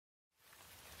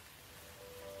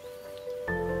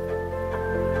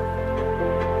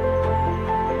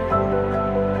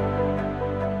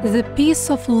The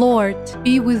peace of Lord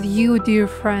be with you, dear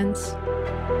friends.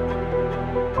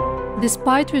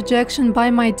 Despite rejection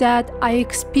by my dad, I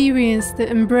experienced the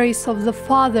embrace of the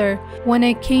Father when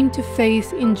I came to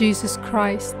faith in Jesus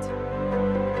Christ.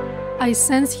 I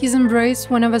sensed His embrace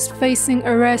when I was facing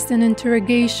arrest and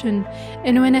interrogation,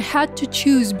 and when I had to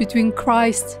choose between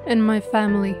Christ and my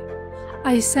family.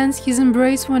 I sensed His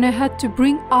embrace when I had to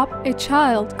bring up a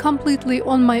child completely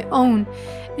on my own,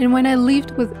 and when I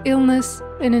lived with illness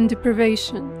and in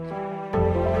deprivation.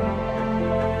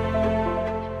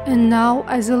 And now,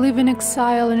 as I live in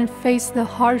exile and face the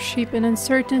hardship and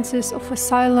uncertainties of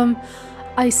asylum,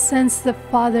 I sense the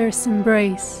Father's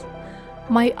embrace.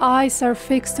 My eyes are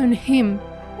fixed on Him,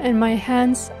 and my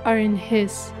hands are in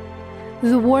His.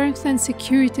 The warmth and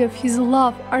security of His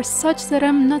love are such that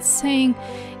I'm not saying,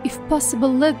 "If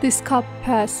possible, let this cup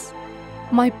pass."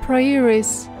 My prayer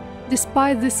is,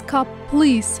 "Despite this cup,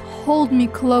 please hold me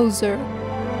closer."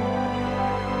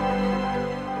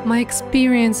 My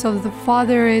experience of the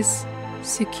Father is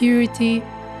security,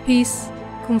 peace,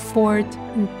 comfort,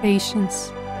 and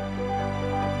patience.